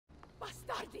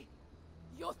Bastardi!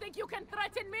 You think you can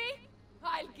threaten me?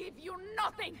 I'll give you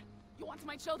nothing! You want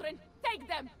my children? Take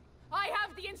them! I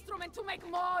have the instrument to make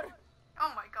more!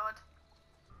 Oh my god.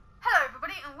 Hello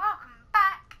everybody and welcome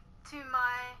back to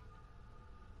my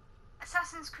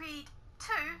Assassin's Creed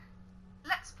 2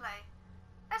 Let's Play.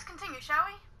 Let's continue, shall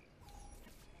we?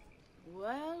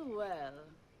 Well, well.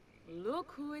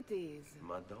 Look who it is.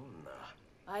 Madonna.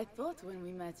 I thought when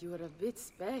we met you were a bit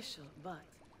special, but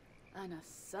an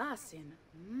assassin?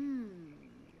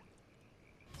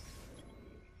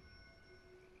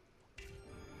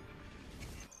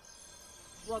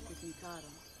 Walk with me, Caro.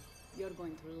 You're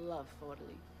going to love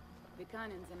Forli. The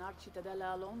cannons in our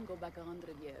Cittadella alone go back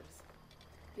 100 years.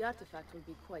 The artifact will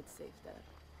be quite safe there.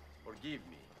 Forgive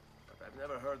me, but I've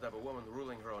never heard of a woman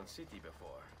ruling her own city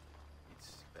before.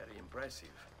 It's very impressive.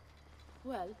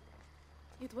 Well,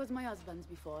 it was my husband's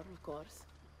before, of course.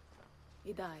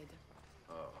 He died.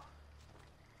 Oh.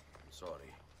 I'm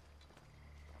sorry.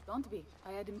 Don't be.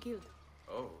 I had him killed.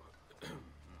 Oh.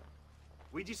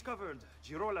 We discovered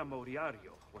Girolamo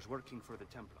Riario was working for the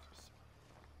Templars,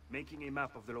 making a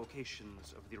map of the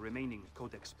locations of the remaining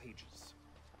Codex pages.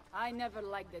 I never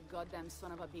liked that goddamn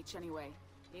son of a bitch anyway.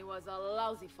 He was a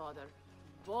lousy father,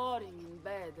 boring in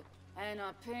bed, and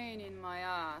a pain in my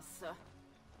ass.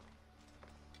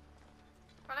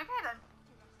 Well, okay then.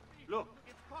 Look!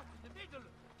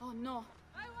 Oh no.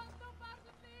 I want no part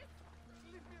of this!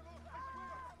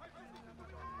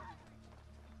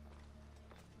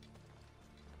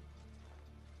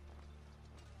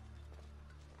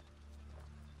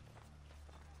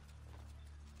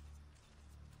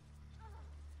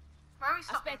 Where are we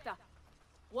stopping? Aspetta.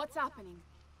 What's happening?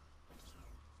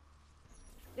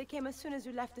 They came as soon as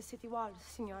you left the city walls,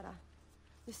 Signora.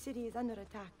 The city is under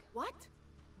attack. What?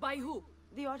 By who?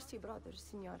 The Orsi brothers,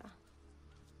 Signora.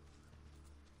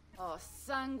 Oh,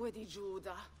 sangue di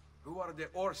Giuda. Who are the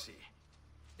Orsi?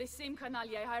 The same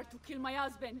canaglia I hired to kill my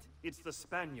husband. It's the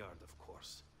Spaniard, of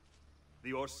course.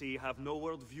 The Orsi have no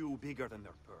worldview bigger than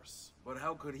their purse. But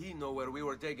how could he know where we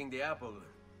were taking the apple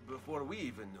before we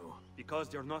even knew? Because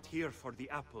they're not here for the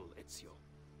apple, Ezio.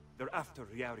 They're after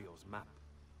Riario's map.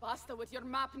 Basta with your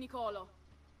map, Niccolo.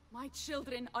 My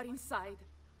children are inside.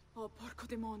 Oh, porco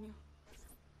demonio.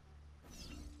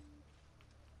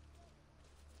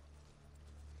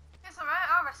 It's alright,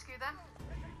 I'll rescue them.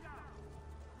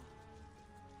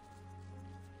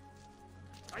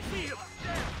 I see you!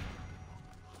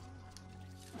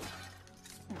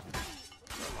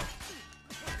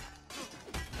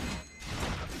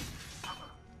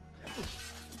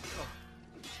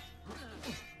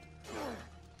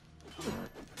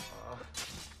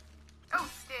 Oh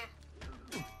dear.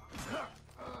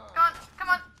 Come on, come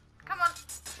on, come on.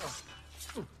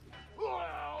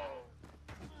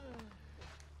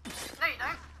 No, you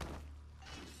don't.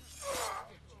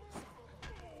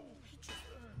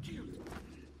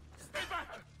 Stay back!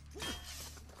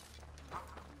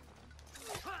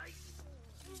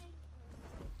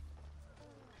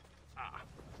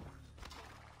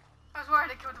 I was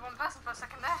worried I killed one person for a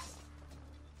second there.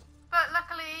 But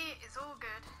luckily, it's all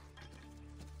good.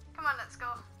 Come on, let's go.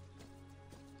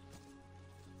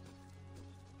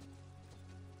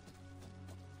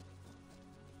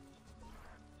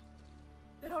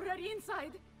 They're already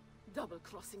inside.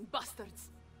 Double-crossing bastards.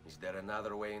 Is there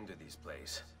another way into this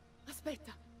place?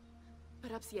 Aspetta.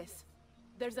 Perhaps yes.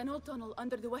 There's an old tunnel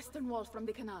under the western wall from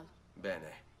the canal.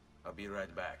 Bene. I'll be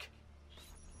right back.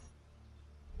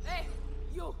 Hey,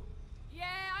 you! Yeah,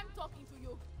 I'm talking to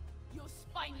you. You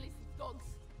spineless dogs.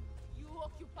 You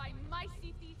occupy my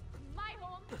city, my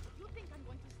home. You think I'm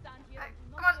going to stand here Hey, and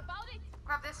do come nothing on. about it?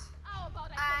 Grab this. How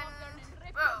about I come up there and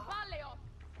rip whoa. your ballet off?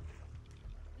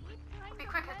 It'd be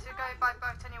quicker to go by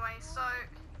boat anyway, so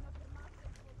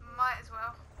might as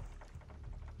well.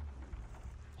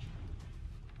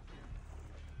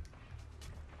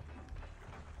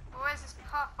 Where's this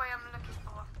pathway I'm looking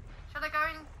for? Should I go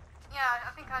in? Yeah,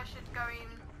 I think I should go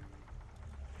in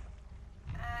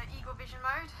Eagle Vision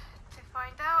mode to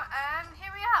find out, and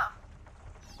here we are.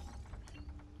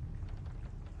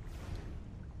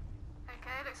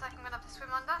 Okay, looks like I'm gonna have to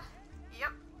swim under.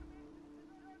 Yep.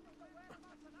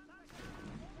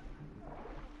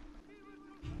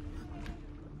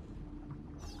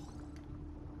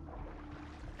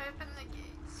 Open the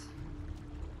gates.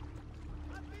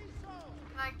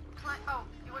 Can I climb? Oh,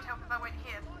 it would help if I went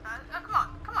here. Oh,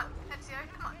 come on, Ezio,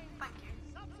 come on, thank you.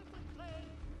 Subsequent claim,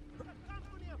 the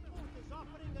company of food is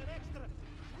offering an extra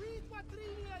 3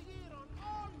 quattrini a year on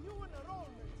all new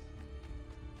enrollments.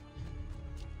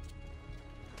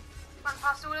 Run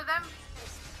past all of them.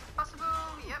 Possible,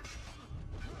 yep.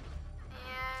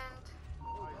 And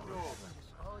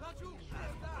Got you.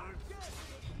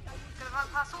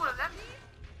 That's all of them.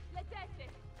 Le tette,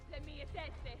 le mie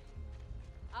tette.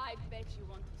 I bet you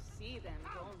want to see them,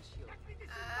 don't you?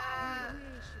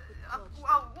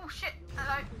 Oh shit!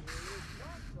 Hello.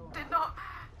 Did not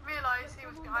realise he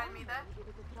was behind me there.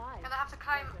 Gonna have to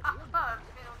climb up above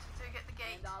in order to get the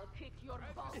gate. And I'll kick your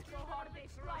balls so hard they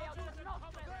fly out your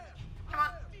nostrils. Come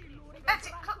on.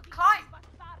 Exit, climb!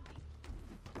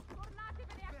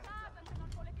 Tornatevene a casa se non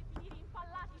volete finire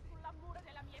impallati sulla mura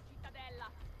della mia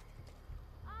cittadella.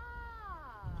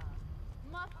 Ah,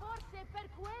 ma forse è per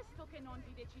questo che non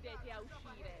vi decidete a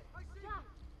uscire. Già,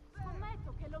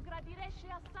 scommetto che lo gradireste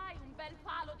assai un bel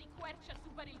palo di quercia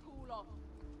su per il culo.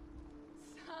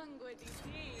 Sangue di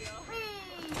Dio.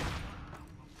 Whee!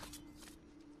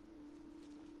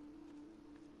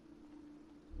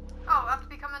 Oh, I have to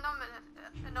become a nominate.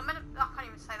 I can't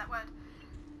even say that word.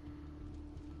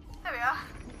 There we are.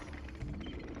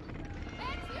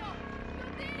 Ezio, you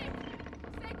did it!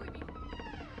 Seguimi.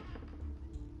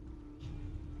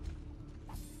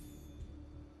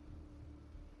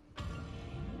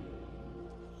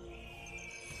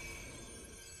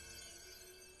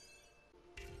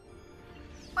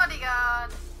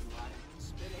 Bodyguard.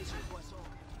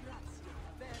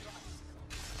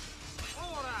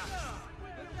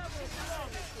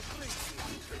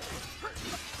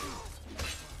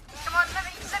 Come on, let me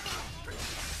hit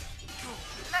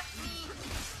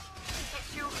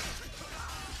you.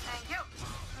 Thank you.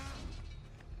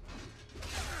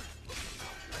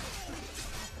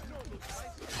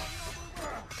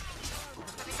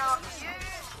 Let me go up to you.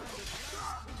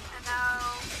 And now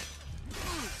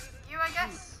you, I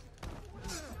guess.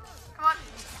 Come on.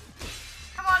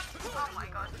 Come on. Oh my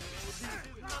god.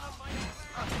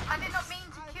 I did not mean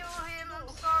to kill him, I'm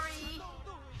sorry.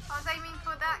 I was aiming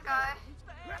for that guy.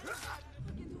 I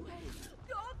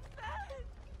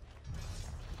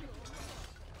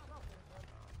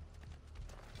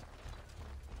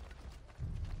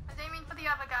was aiming for the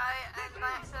other guy and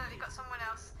I accidentally got someone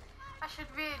else. I should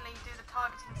really do the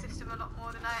targeting system a lot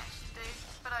more than I actually do,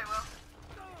 but I will.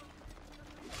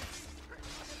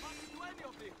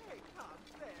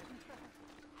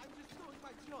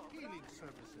 Healing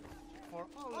services for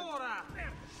all.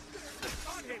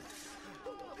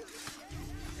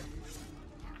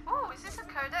 Oh, is this a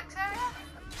codex area?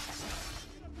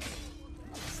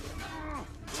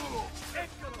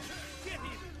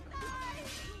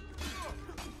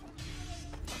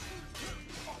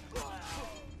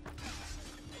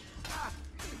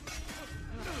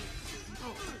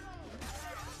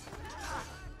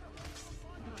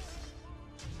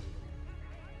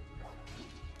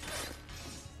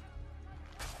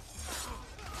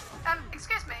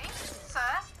 Excuse me, sir.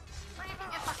 What do you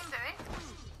think you're fucking doing?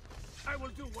 I will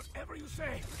do whatever you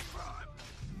say.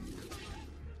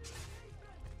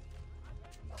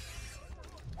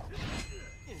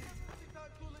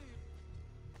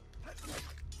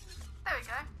 There we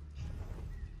go.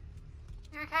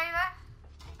 You okay there?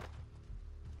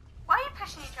 Why are you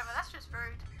pushing each other? That's just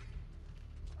rude.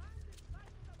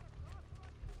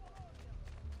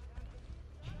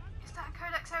 Is that a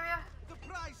codex area? The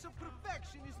price of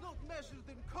perfection is not measured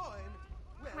in coin.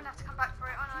 I'm gonna have to come back for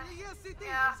it, aren't I? Yes, it is. Yeah,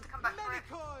 I have to come back for Many it.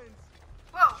 coins.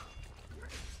 Whoa!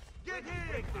 Get in.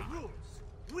 Break the rules.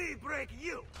 We break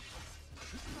you.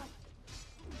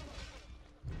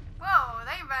 Whoa,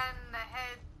 they ran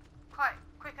ahead quite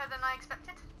quicker than I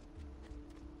expected.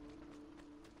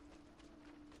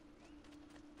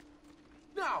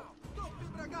 Now.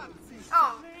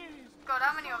 Oh, God,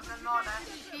 how many of them are there?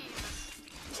 Jesus.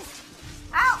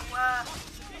 Ow!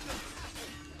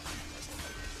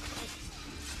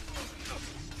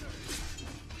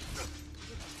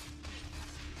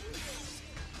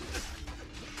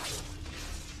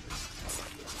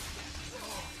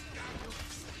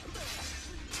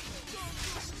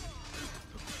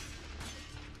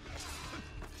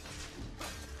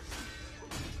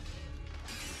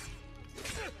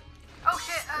 Oh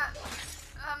shit,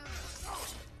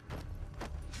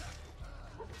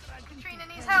 Katrina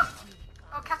needs help!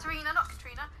 Oh, Katerina, not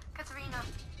Katrina. Katerina.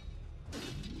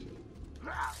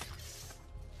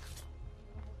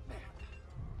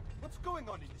 What's going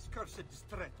on in this cursed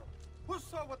distretto? Who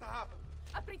saw what happened?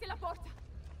 Aprite la porta!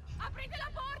 Aprite la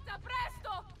porta,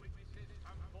 presto!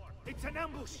 It's an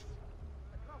ambush!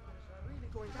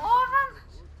 More of them?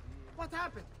 What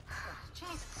happened?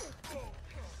 Jesus.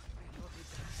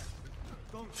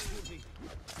 Don't shoot me.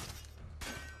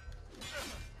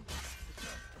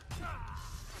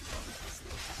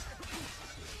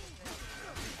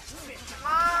 Come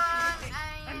on,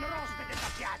 aim.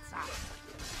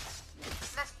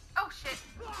 Let's... Oh shit.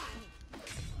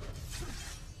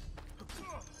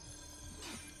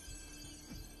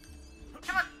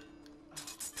 Come on.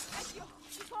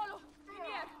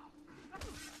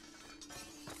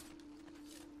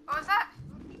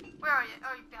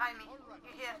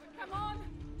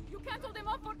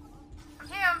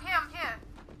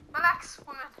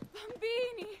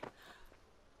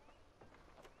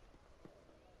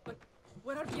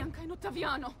 and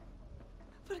Ottaviano.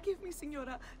 Forgive me,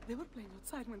 Signora. They were playing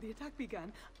outside when the attack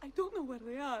began. I don't know where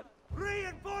they are.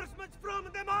 Reinforcements from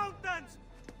the mountains!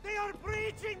 They are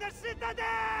breaching the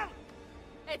citadel!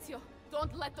 Ezio,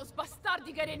 don't let those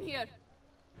bastardi get in here.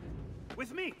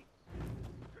 With me!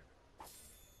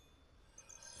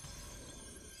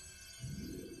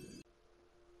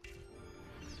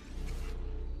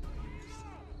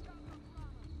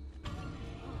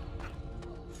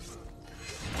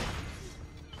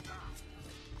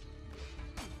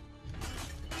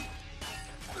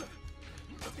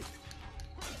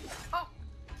 Oh,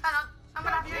 hang on. I'm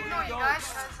gonna have to ignore you guys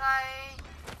because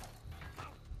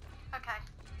Okay.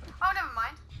 Oh, never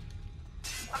mind.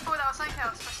 I thought that was something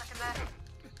else for a second there.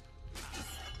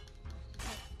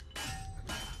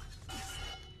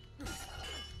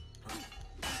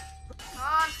 Come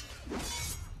on.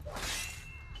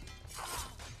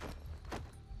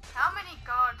 How many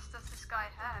guards does this guy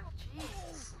have?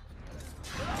 Jeez.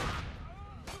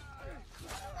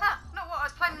 Huh, not what I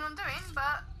was planning on doing,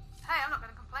 but hey, I'm not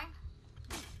going to complain.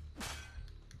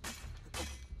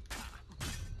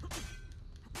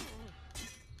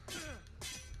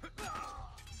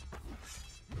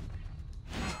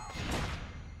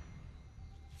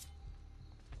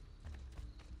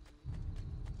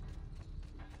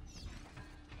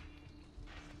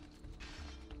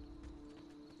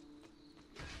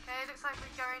 Okay, looks like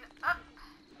we're going up.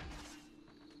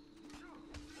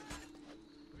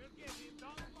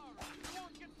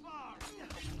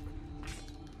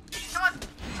 Come on,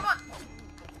 come on.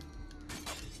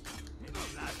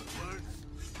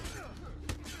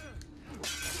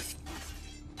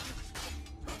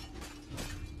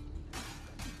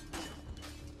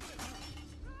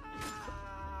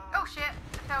 Oh shit,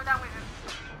 I fell down with him.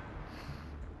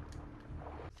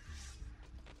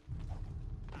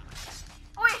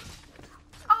 Oi!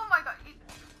 Oh my god, you...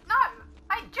 No!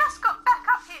 I just got back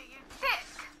up here, you dick!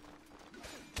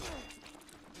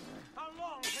 How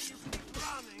long can you keep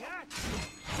running, eh?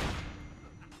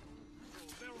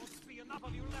 There won't be enough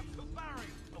of you left to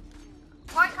bury.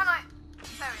 Why can't I...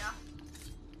 There we are.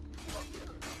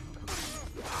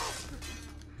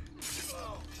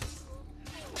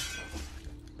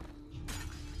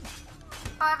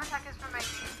 Five attackers remaining.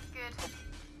 Good.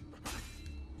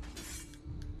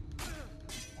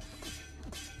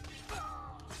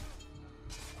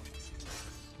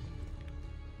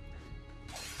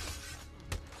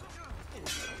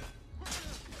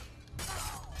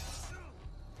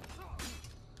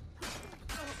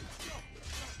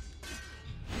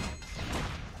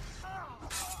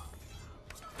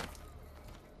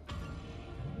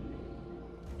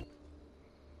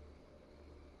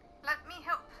 Let me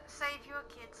help save your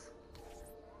kids.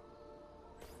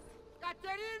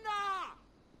 Caterina!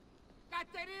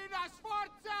 Caterina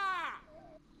Sforza!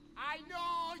 I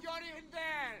know you're in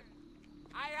there.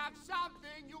 I have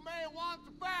something you may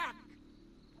want back.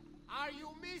 Are you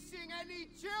missing any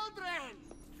children?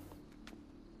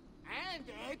 And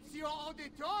Ezio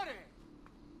Auditore.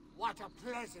 What a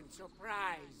pleasant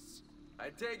surprise. I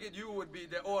take it you would be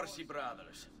the Orsi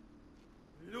brothers.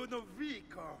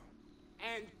 Ludovico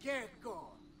and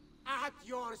Gecko at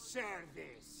your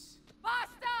service.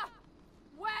 Basta!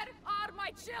 Where are my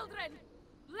children?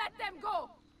 Let them go!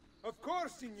 Of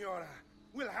course, Signora.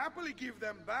 We'll happily give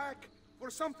them back for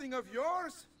something of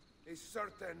yours. A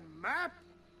certain map.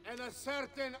 And a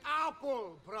certain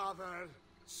apple, brother.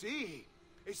 See,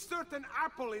 a certain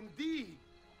apple indeed.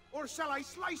 Or shall I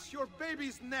slice your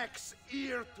baby's necks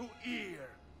ear to ear?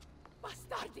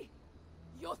 Bastardi!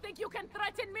 You think you can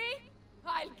threaten me?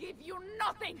 I'll give you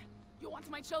nothing! You want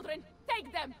my children?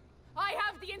 Take them! I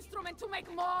have the instrument to make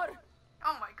more!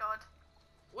 Oh my god.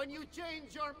 When you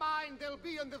change your mind, they'll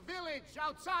be in the village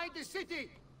outside the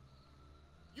city.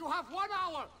 You have 1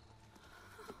 hour.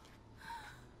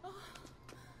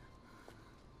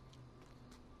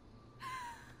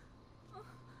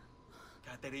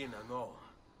 Caterina, no.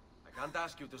 I can't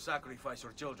ask you to sacrifice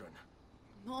your children.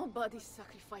 Nobody's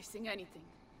sacrificing anything.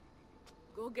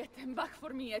 Go get them back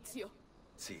for me, Ezio.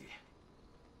 See,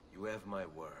 you have my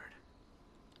word.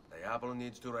 The apple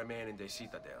needs to remain in the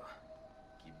citadel.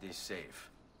 Keep this safe.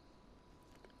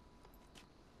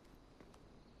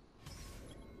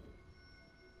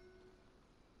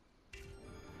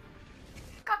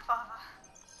 Godfather.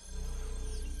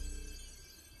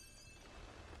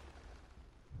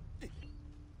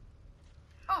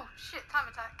 Oh shit, time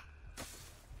attack.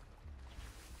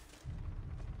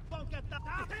 Don't get that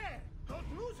out there!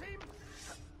 Don't lose him!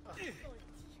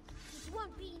 It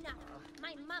won't be enough.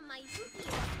 My mama is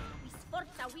here. We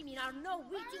Sforza women are no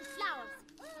wilting flowers.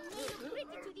 They look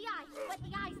pretty to the eye, but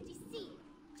the eyes deceive.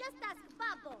 Just ask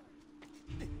Babbo.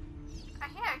 I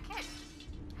hear a kid.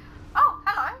 Oh,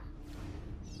 hello.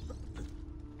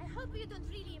 I hope you don't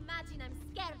really imagine I'm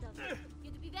scared of you.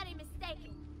 You'd be very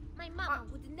mistaken. My mama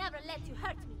would never let you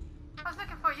hurt me. I was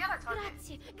looking for a yellow target.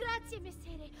 Grazie,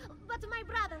 messere. But my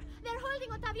brother, they're holding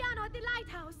Ottaviano at the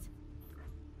lighthouse.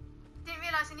 Didn't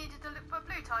realise he needed to look for a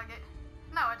blue target.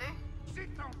 Now I do.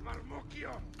 Sit down,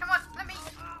 Marmocchio. Come on, let me...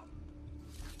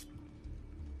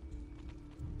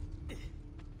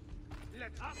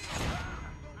 Let's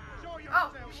show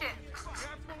yourself. Oh, shit.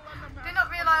 Did not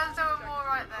realise there were more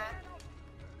right there.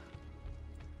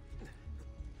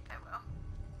 Oh well.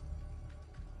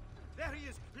 There he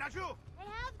is. Lajou. I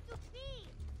have to pee.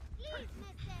 Please,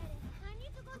 messere. I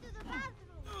need to go to the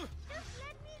bathroom. Just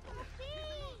let me go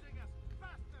pee.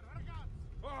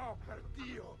 Oh, per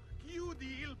Dio.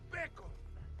 Chiudi il becco.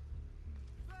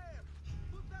 There!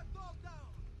 Put that dog down!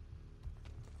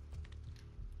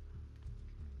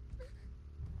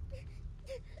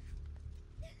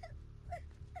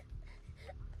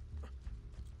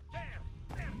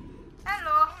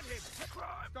 Hello.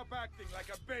 Stop acting like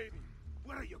a baby.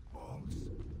 Where are your balls?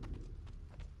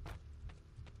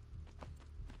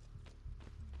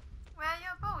 Where are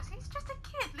your balls? He's just a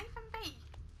kid. Leave him be.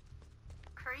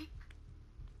 Creep.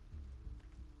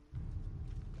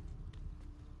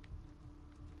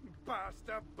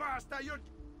 Basta, basta, you're...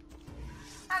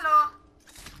 Hello.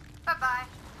 Bye-bye.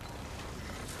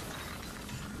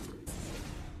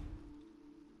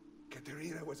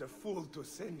 Katerina was a fool to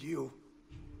send you.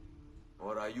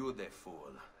 Or are you the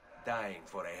fool, dying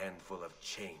for a handful of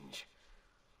change?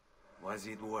 Was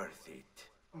it worth it?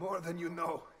 More than you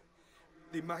know.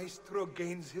 The maestro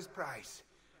gains his prize.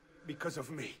 Because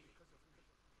of me.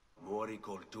 Muori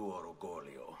col tuo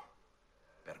orgoglio.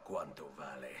 Per quanto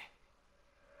vale.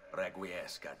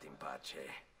 Requiescat in pace.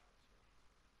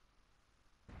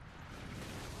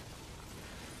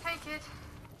 Take it.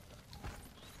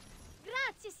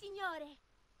 Grazie, signore.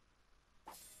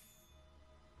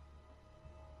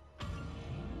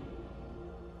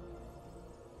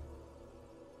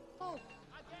 Oh,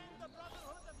 again the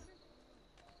Brotherhood of...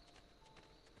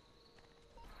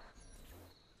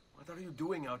 What are you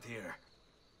doing out here?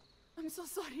 I'm so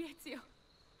sorry, Ezio.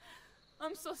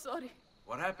 I'm so sorry.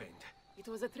 What happened? It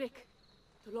was a trick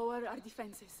to lower our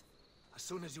defenses. As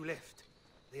soon as you left,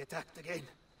 they attacked again.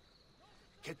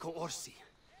 Checco Orsi.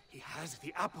 He has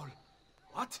the apple.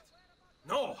 What?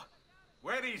 No!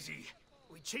 Where is he?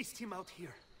 We chased him out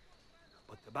here.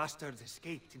 But the bastards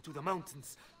escaped into the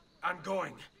mountains. I'm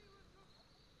going.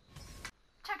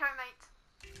 Check out, mate.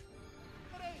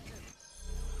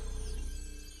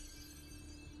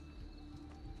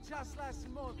 Just last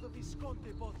month,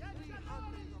 Visconti bought 300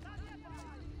 of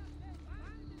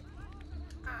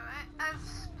Alright,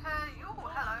 as per... Oh,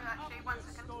 hello, actually, 1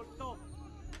 second.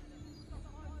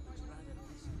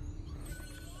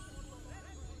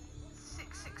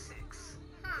 666.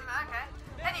 Okay.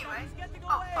 Anyway.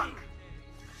 Oh, fuck.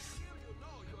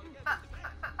 But.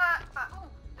 Oh,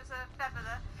 there's a feather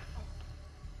there.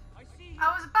 I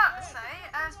was about to say,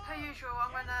 as per usual,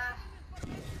 I'm gonna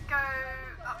go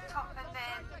up top and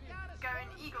then go in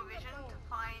Eagle Vision to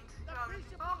find who I'm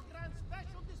looking for.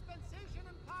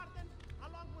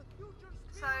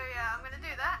 So yeah, I'm gonna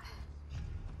do that.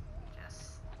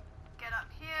 Just get up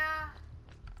here.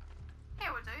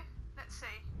 Here will do. Let's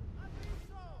see.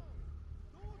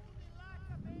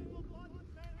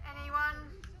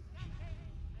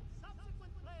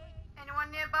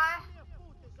 Anyone nearby?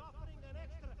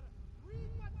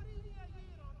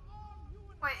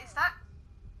 Wait, is that...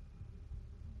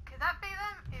 Could that be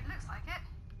them? It looks like it.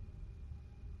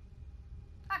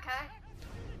 Okay.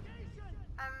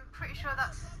 I'm pretty sure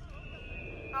that's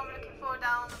what I'm looking for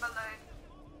down below.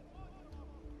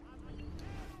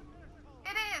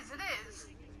 It is!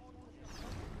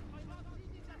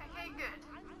 Okay, good.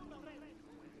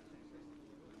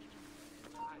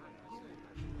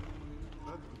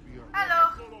 Hello!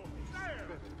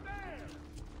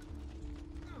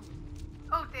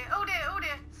 Oh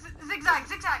dear!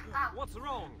 Zigzag! Ow. What's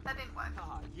wrong? That didn't work.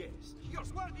 Ah, yes.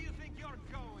 Where do you think you're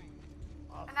going?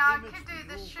 And now I could do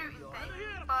the shooting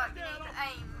thing, but you need to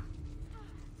aim.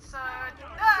 So,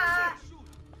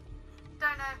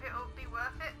 don't know if it'll be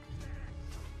worth it.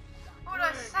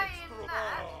 Although saying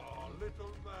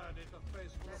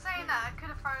that, I could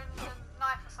have thrown the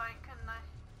knife or something, couldn't I?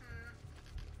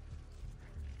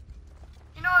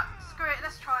 You know what? Screw it,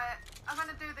 let's try it. I'm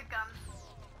gonna do the gun.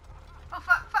 Oh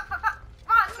fuck!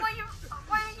 Run!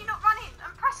 Why are you not running?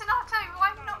 I'm pressing R2, why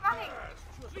are you not running?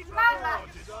 Madman!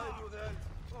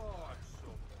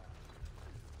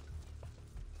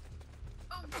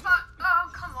 Oh fuck! Oh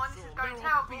come on, this is going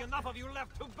terrible. Enough of you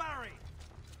left to bury.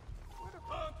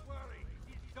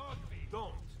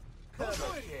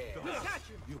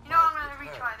 You know I'm gonna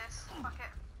retry this. Fuck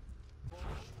it.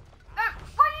 No!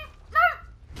 Why you... No!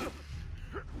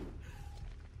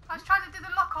 I was trying to do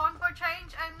the lock on for a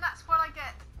change and that's what I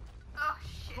get. Oh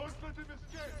shit. Don't let him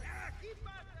escape.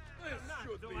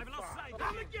 I've lost sight.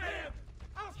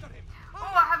 After him. Oh,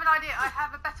 I have an idea. I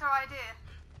have a better idea.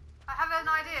 I have an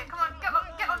idea. Come on, get on,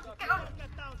 get on, get on.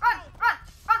 Run, run,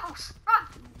 run, horse, run.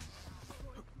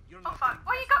 Oh fuck.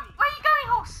 Where you going,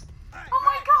 horse? Oh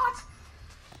my god.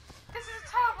 This is a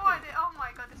terrible idea. Oh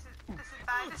my god, this is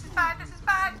bad. This is bad. This is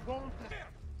bad.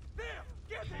 There.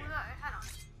 Get Oh him. no, hang on.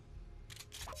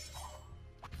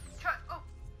 Try, oh,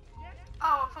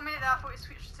 for a minute there I thought it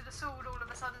switched to the sword all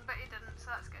of a sudden, but it didn't, so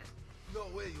that's good. No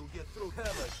way you'll get through. Ow!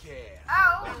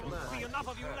 There won't be enough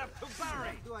of you left to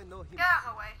bury. Do I know him? Get out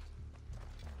of my way.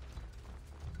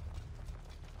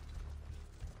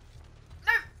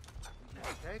 Nope!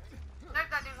 Okay. Nope,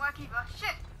 that didn't work either.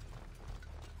 Shit!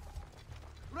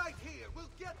 Right here. We'll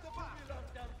get the body.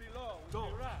 Down below.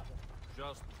 Don't.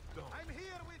 Just don't. I'm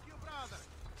here with you, brother.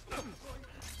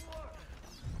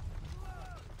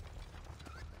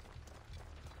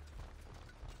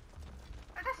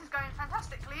 Oh, this is going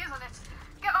fantastically, isn't it?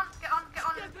 Get on, get on, get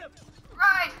on.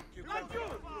 Ride! Here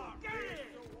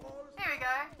we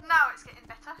go. Now it's getting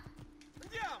better.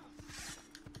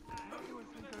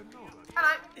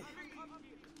 Hello.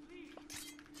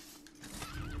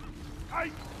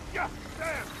 Yeah,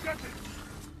 damn, get it.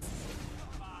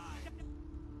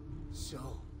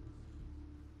 So,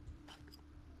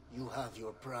 you have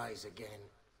your prize again.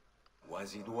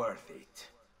 Was it worth it?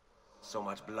 So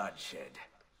much bloodshed.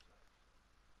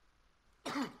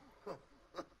 A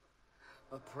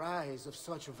prize of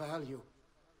such value.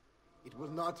 It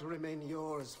will not remain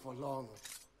yours for long.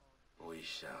 We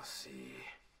shall see.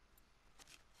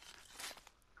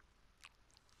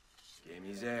 Che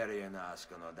miserie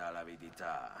nascono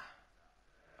dall'avidità.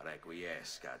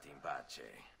 Requiescat in pace.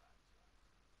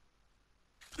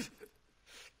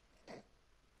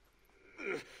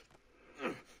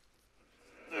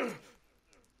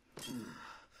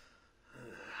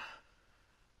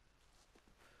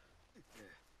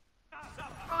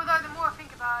 Although the more I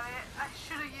think about it, I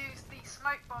should have used the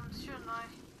smoke bombs, shouldn't I? I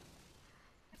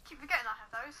keep forgetting I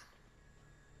have those.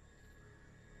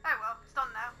 Oh well, it's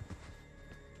done now.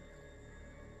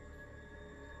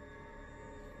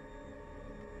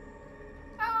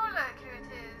 Oh look who it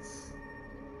is.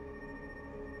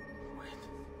 Wait.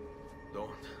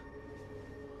 Don't.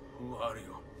 Who are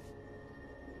you?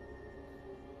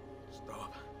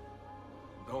 Stop.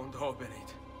 Don't open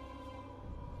it.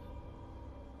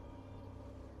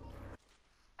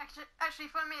 Actually,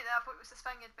 for a minute there I thought it was the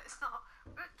Spaniard, but it's not.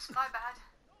 Oops, my bad.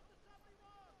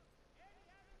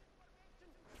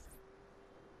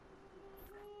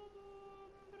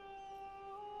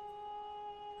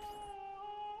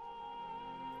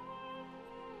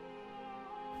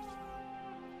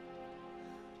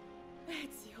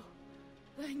 Ezio,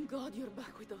 thank God you're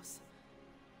back with us.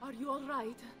 Are you all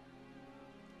right?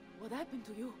 What happened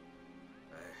to you?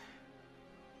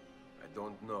 I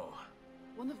don't know.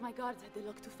 One of my guards had the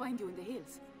luck to find you in the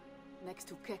hills, next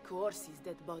to Kek Orsi's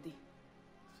dead body.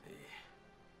 See,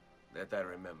 that I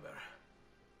remember.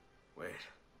 Wait,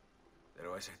 there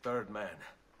was a third man.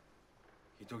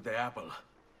 He took the apple.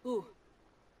 Who?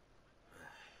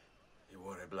 He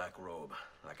wore a black robe,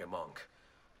 like a monk.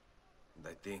 And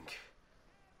I think...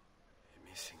 a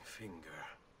missing finger.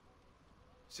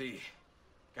 See,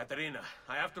 Katerina,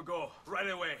 I have to go, right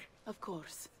away. Of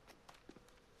course.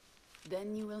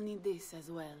 Then you will need this as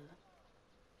well.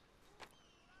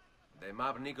 The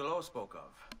map Niccolo spoke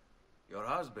of. Your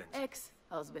husband.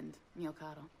 Ex-husband, mio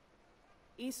caro.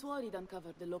 He swore he'd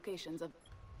uncovered the locations of...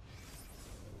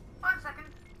 1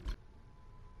 second.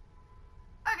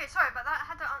 Okay, sorry about that. I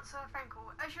had to answer a phone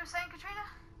call. As you were saying, Katrina?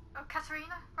 Or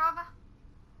Katerina, rather?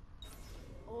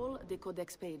 all the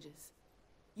Codex pages.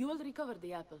 You will recover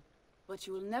the apple, but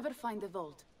you will never find the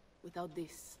vault without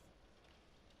this.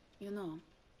 You know,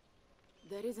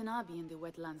 there is an abbey in the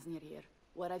wetlands near here,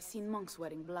 where I've seen monks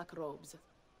wearing black robes.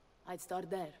 I'd start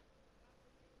there.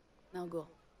 Now go.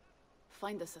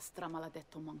 Find us a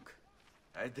stramaladetto monk.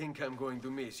 I think I'm going to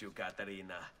miss you,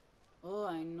 Caterina. Oh,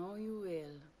 I know you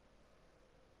will.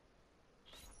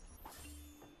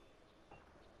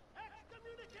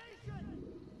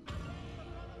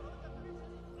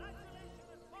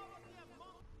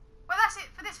 Well, that's it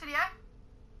for this video.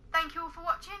 Thank you all for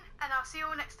watching, and I'll see you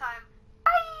all next time.